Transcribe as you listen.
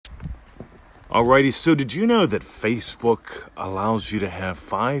Alrighty, so did you know that Facebook allows you to have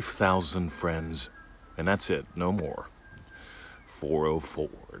 5,000 friends? And that's it, no more.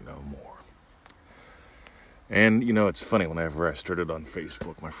 404, no more. And, it's funny, whenever I started on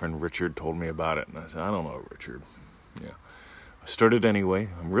Facebook, my friend Richard told me about it, and I said, I don't know, Richard. Yeah. I started anyway.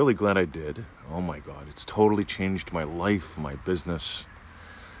 I'm really glad I did. Oh my God, it's totally changed my life, my business.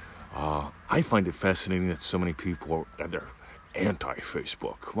 I find it fascinating that so many people they're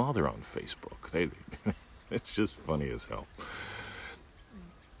anti-Facebook while they're on Facebook. It's just funny as hell.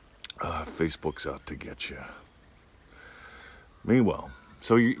 Facebook's out to get you. Meanwhile,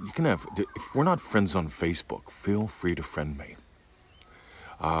 so you can have, if we're not friends on Facebook, feel free to friend me.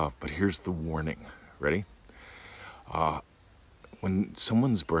 But here's the warning. Ready? When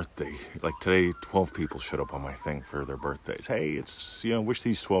someone's birthday, like today, 12 people showed up on my thing for their birthdays. Hey, it's, wish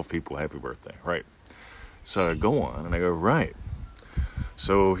these 12 people happy birthday. Right. So I go on and I go, right.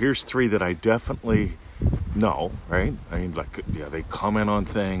 So here's 3 that I definitely know, right? I mean, they comment on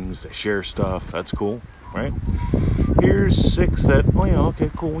things, they share stuff. That's cool, right? Here's 6 that,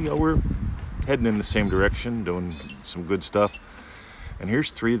 okay, cool. Yeah, we're heading in the same direction, doing some good stuff. And here's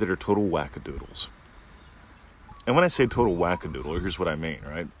 3 that are total wackadoodles. And when I say total wackadoodle, here's what I mean,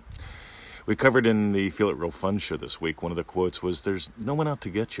 right? We covered in the Feel It Real Fun show this week, one of the quotes was, there's no one out to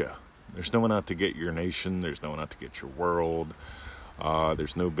get you. There's no one out to get your nation. There's no one out to get your world.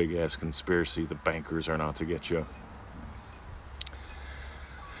 There's no big-ass conspiracy. The bankers aren't out to get you.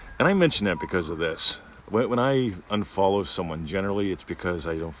 And I mention that because of this. When I unfollow someone, generally it's because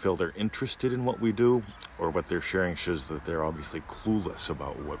I don't feel they're interested in what we do, or what they're sharing shows that they're obviously clueless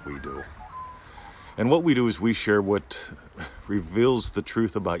about what we do. And what we do is we share what reveals the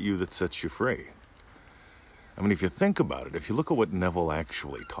truth about you that sets you free. I mean, if you think about it, if you look at what Neville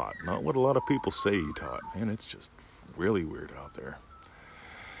actually taught, not what a lot of people say he taught, man, it's just really weird out there.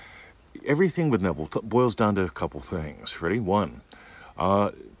 Everything with Neville boils down to a couple things. Ready?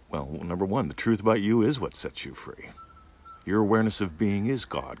 Number one, the truth about you is what sets you free. Your awareness of being is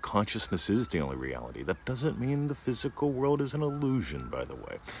God. Consciousness is the only reality. That doesn't mean the physical world is an illusion, by the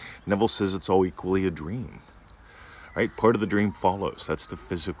way. Neville says it's all equally a dream. Right? Part of the dream follows. That's the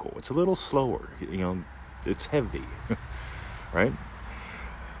physical. It's a little slower. It's heavy. Right?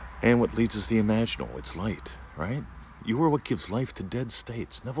 And what leads is the imaginal. It's light. Right? You are what gives life to dead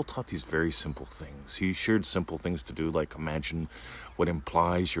states. Neville taught these very simple things. He shared simple things to do, like imagine what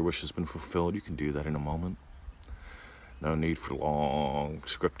implies your wish has been fulfilled. You can do that in a moment. No need for long,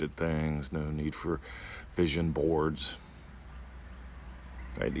 scripted things. No need for vision boards.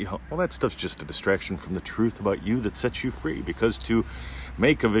 Right? All that stuff's just a distraction from the truth about you that sets you free. Because to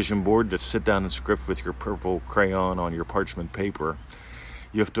make a vision board, to sit down and script with your purple crayon on your parchment paper,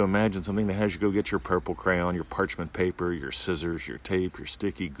 you have to imagine something that has you go get your purple crayon, your parchment paper, your scissors, your tape, your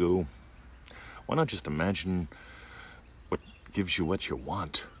sticky goo. Why not just imagine what gives you what you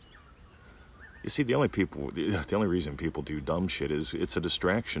want? You see, the only reason people do dumb shit is it's a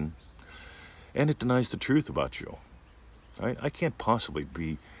distraction, and it denies the truth about you. Right? I can't possibly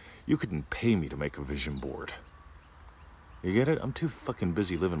you couldn't pay me to make a vision board. You get it? I'm too fucking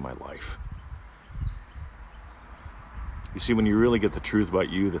busy living my life. You see, when you really get the truth about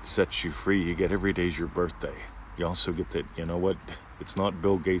you that sets you free, you get every day's your birthday. You also get that, it's not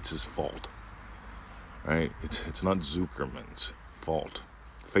Bill Gates' fault. Right? It's not Zuckerman's fault.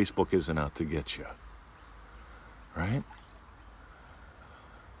 Facebook isn't out to get you. Right?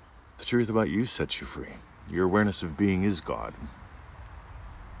 The truth about you sets you free. Your awareness of being is God.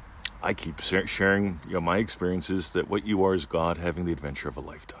 I keep sharing my experiences that what you are is God having the adventure of a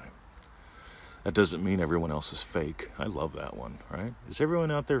lifetime. That doesn't mean everyone else is fake. I love that one, right? Is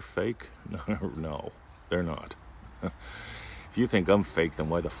everyone out there fake? No, they're not. If you think I'm fake, then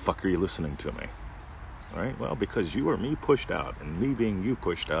why the fuck are you listening to me? Right? Well, because you are me pushed out, and me being you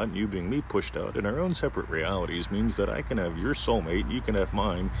pushed out, and you being me pushed out in our own separate realities means that I can have your soulmate, and you can have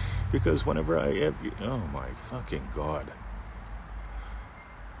mine, because whenever I have you, oh my fucking God.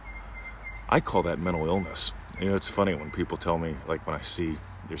 I call that mental illness. It's funny when people tell me, like when I see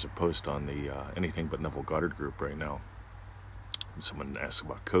there's a post on the Anything But Neville Goddard group right now. Someone asks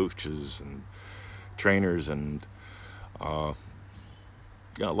about coaches and trainers, and a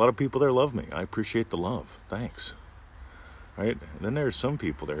lot of people there love me. I appreciate the love. Thanks. Right? And then there's some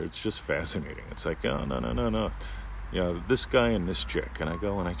people there, it's just fascinating. It's like, oh, no. This guy and this chick. And I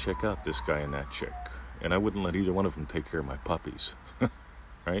go and I check out this guy and that chick. And I wouldn't let either one of them take care of my puppies.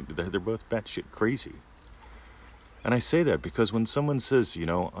 Right? They're both batshit crazy. And I say that because when someone says,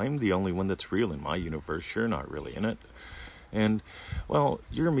 I'm the only one that's real in my universe, you're not really in it. And, well,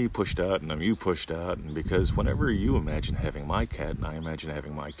 you're me pushed out and I'm you pushed out, and because whenever you imagine having my cat and I imagine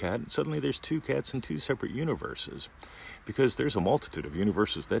having my cat, suddenly there's two cats in two separate universes. Because there's a multitude of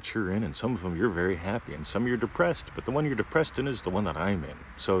universes that you're in, and some of them you're very happy, and some you're depressed, but the one you're depressed in is the one that I'm in.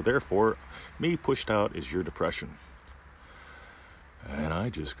 So therefore, me pushed out is your depression. And I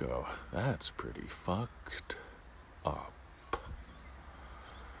just go, that's pretty fucked up.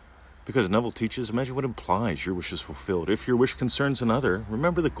 Because Neville teaches, imagine what implies your wish is fulfilled. If your wish concerns another,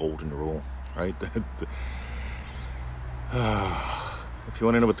 remember the golden rule, right? If you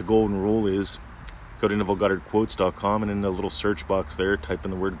want to know what the golden rule is, go to NevilleGoddardQuotes.com, and in the little search box there, type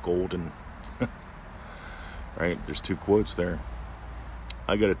in the word golden. Right? There's 2 quotes there.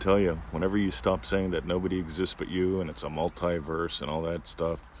 I got to tell you, whenever you stop saying that nobody exists but you, and it's a multiverse and all that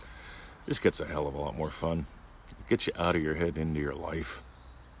stuff, this gets a hell of a lot more fun. It gets you out of your head into your life.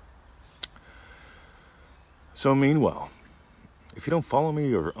 So meanwhile, if you don't follow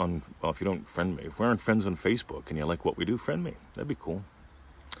me if you don't friend me, if we aren't friends on Facebook and you like what we do, friend me. That'd be cool.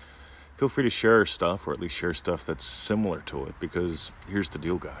 Feel free to share our stuff, or at least share stuff that's similar to it, because here's the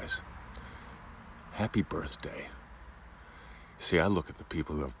deal, guys. Happy birthday. See, I look at the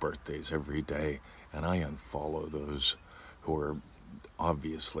people who have birthdays every day, and I unfollow those who are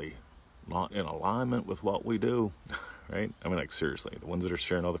obviously not in alignment with what we do, right? I mean, like, seriously, the ones that are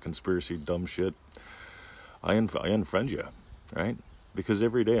sharing all the conspiracy dumb shit, I unfriend you, right? Because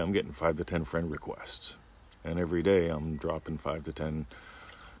every day I'm getting 5 to 10 friend requests. And every day I'm dropping 5 to 10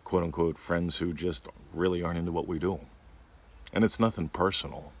 quote-unquote friends who just really aren't into what we do. And it's nothing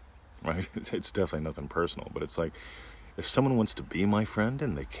personal, right? It's definitely nothing personal. But it's like, if someone wants to be my friend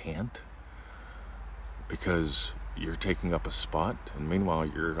and they can't because you're taking up a spot, and meanwhile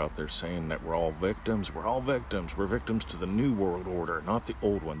you're out there saying that we're all victims, we're victims to the new world order, not the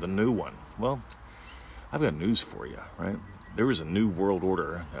old one, the new one. Well, I've got news for you, right? There was a new world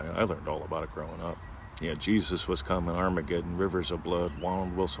order. I learned all about it growing up. Yeah, Jesus was coming, Armageddon, Rivers of Blood, Woodrow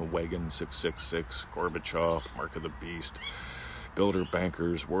Wilson Wagon, 666, Gorbachev, Mark of the Beast, Builder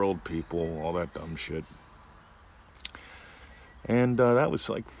Bankers, World People, all that dumb shit. And that was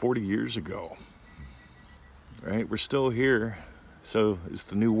like 40 years ago, right? We're still here. So is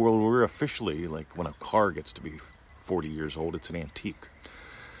the new world order officially, like when a car gets to be 40 years old, it's an antique.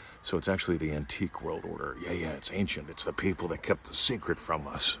 So it's actually the antique world order. Yeah, it's ancient. It's the people that kept the secret from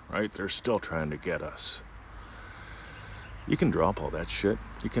us, right? They're still trying to get us. You can drop all that shit.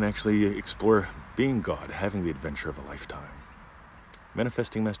 You can actually explore being God, having the adventure of a lifetime.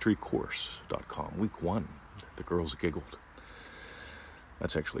 ManifestingMasteryCourse.com. Week 1. The girls giggled.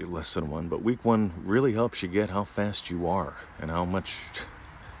 That's actually less than 1, but week 1 really helps you get how fast you are and how much...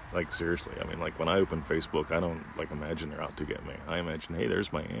 Like, seriously, I mean, like, when I open Facebook, I don't, like, imagine they're out to get me. I imagine, hey,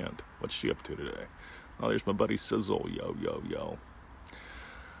 there's my aunt. What's she up to today? Oh, there's my buddy Sizzle. Yo.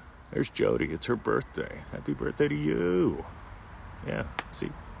 There's Jody. It's her birthday. Happy birthday to you. Yeah, see,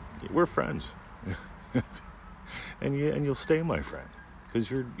 we're friends. and you'll stay my friend,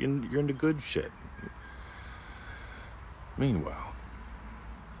 because you're into good shit. Meanwhile,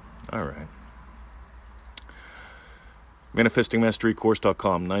 all right.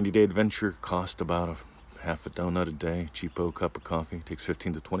 ManifestingMasteryCourse.com, 90-day adventure, cost about half a donut a day, cheapo cup of coffee, takes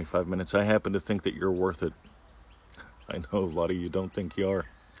 15 to 25 minutes. I happen to think that you're worth it. I know a lot of you don't think you are.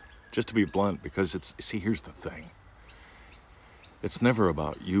 Just to be blunt, because here's the thing. It's never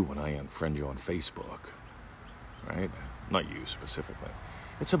about you when I unfriend you on Facebook, right? Not you specifically.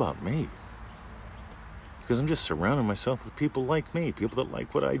 It's about me. Because I'm just surrounding myself with people like me, people that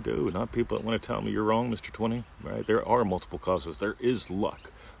like what I do, not people that want to tell me you're wrong, Mr. 20, right? There are multiple causes. There is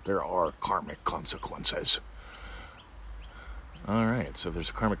luck. There are karmic consequences. All right, so if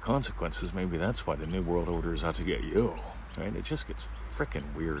there's karmic consequences, maybe that's why the New World Order is out to get you, right? It just gets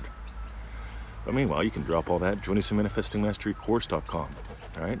frickin' weird. But meanwhile, you can drop all that. Join us at ManifestingMasteryCourse.com,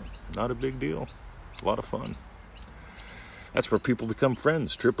 all right? Not a big deal. A lot of fun. That's where people become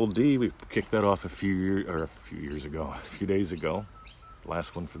friends. Triple D, we kicked that off a few days ago.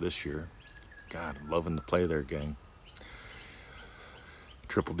 Last one for this year. God, I'm loving to play there, gang.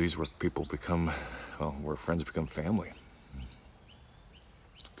 Triple D's where people become, where friends become family.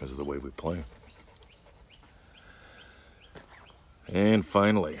 Because of the way we play. And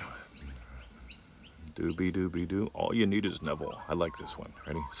finally, doobie-doobie-doo. All you need is Neville. I like this one.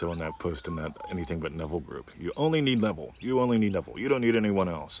 Ready? So in that post in that Anything But Neville group, you only need Neville. You only need Neville. You don't need anyone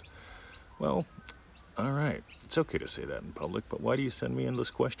else. Well, all right. It's okay to say that in public, but why do you send me endless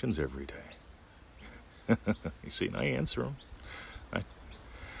questions every day? You see, and I answer them.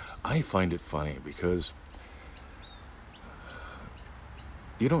 I find it funny because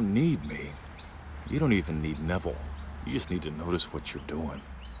you don't need me. You don't even need Neville. You just need to notice what you're doing.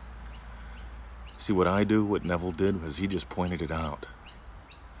 See, what I do, what Neville did, was he just pointed it out.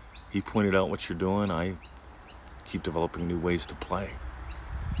 He pointed out what you're doing. I keep developing new ways to play.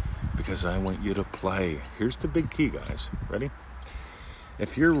 Because I want you to play. Here's the big key, guys. Ready?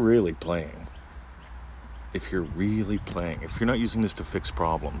 If you're really playing, if you're not using this to fix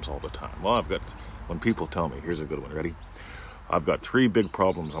problems all the time. Well, when people tell me, here's a good one, ready? I've got 3 big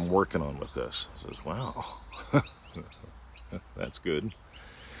problems I'm working on with this. I says, wow, that's good.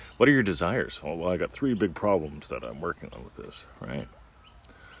 What are your desires? Oh, well, I got 3 big problems that I'm working on with this, right?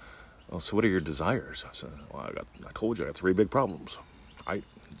 Well, so what are your desires? I said, well, I told you I got 3 big problems.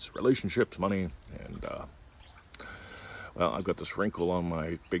 It's relationships, money, and, well, I've got this wrinkle on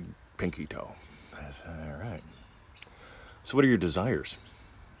my big pinky toe. I said, all right. So what are your desires?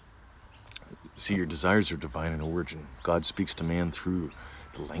 See, your desires are divine in origin. God speaks to man through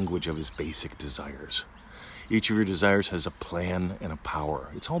the language of his basic desires. Each of your desires has a plan and a power.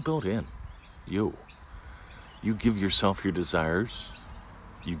 It's all built in. You give yourself your desires.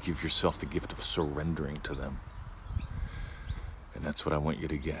 You give yourself the gift of surrendering to them. And that's what I want you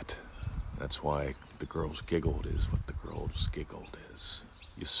to get. That's why the girls giggled is what the girls giggled is.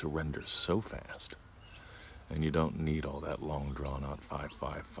 You surrender so fast. And you don't need all that long drawn-out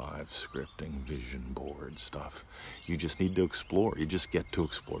 555 scripting, vision board stuff. You just need to explore. You just get to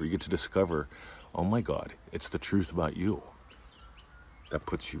explore. You get to discover, oh my God, it's the truth about you. That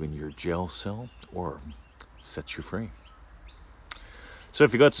puts you in your jail cell or sets you free. So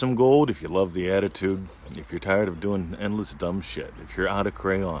if you got some gold, if you love the attitude, if you're tired of doing endless dumb shit, if you're out of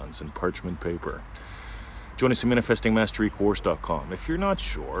crayons and parchment paper, join us at ManifestingMasteryCourse.com. If you're not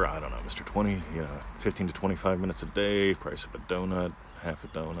sure, I don't know, Mr. 15 to 25 minutes a day, price of a donut, half a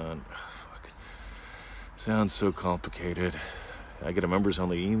donut. Fuck. Sounds so complicated. I get a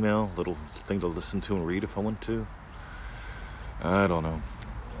members-only email, little thing to listen to and read if I want to. I don't know.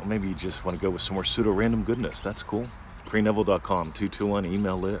 Well, maybe you just want to go with some more pseudo-random goodness. That's cool. FreeNeville.com, 221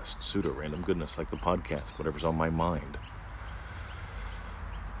 email list, pseudo-random goodness, like the podcast, whatever's on my mind.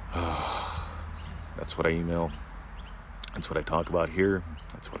 That's what I email. That's what I talk about here.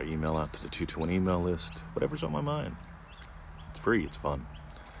 That's what I email out to the 221 email list. Whatever's on my mind. It's free. It's fun.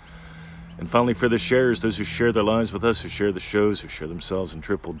 And finally, for the sharers, those who share their lives with us, who share the shows, who share themselves in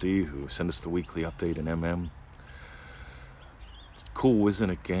Triple D, who send us the weekly update in MM. It's cool, isn't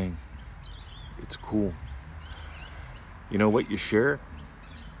it, gang? It's cool. You know, what you share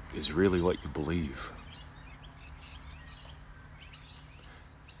is really what you believe.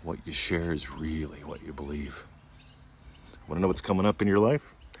 What you share is really what you believe. Want to know what's coming up in your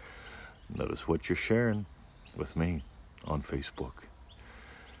life? Notice what you're sharing with me on Facebook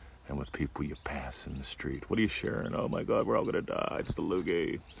and with people you pass in the street. What are you sharing? Oh my God, we're all going to die. It's the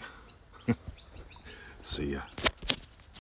loogie. See ya.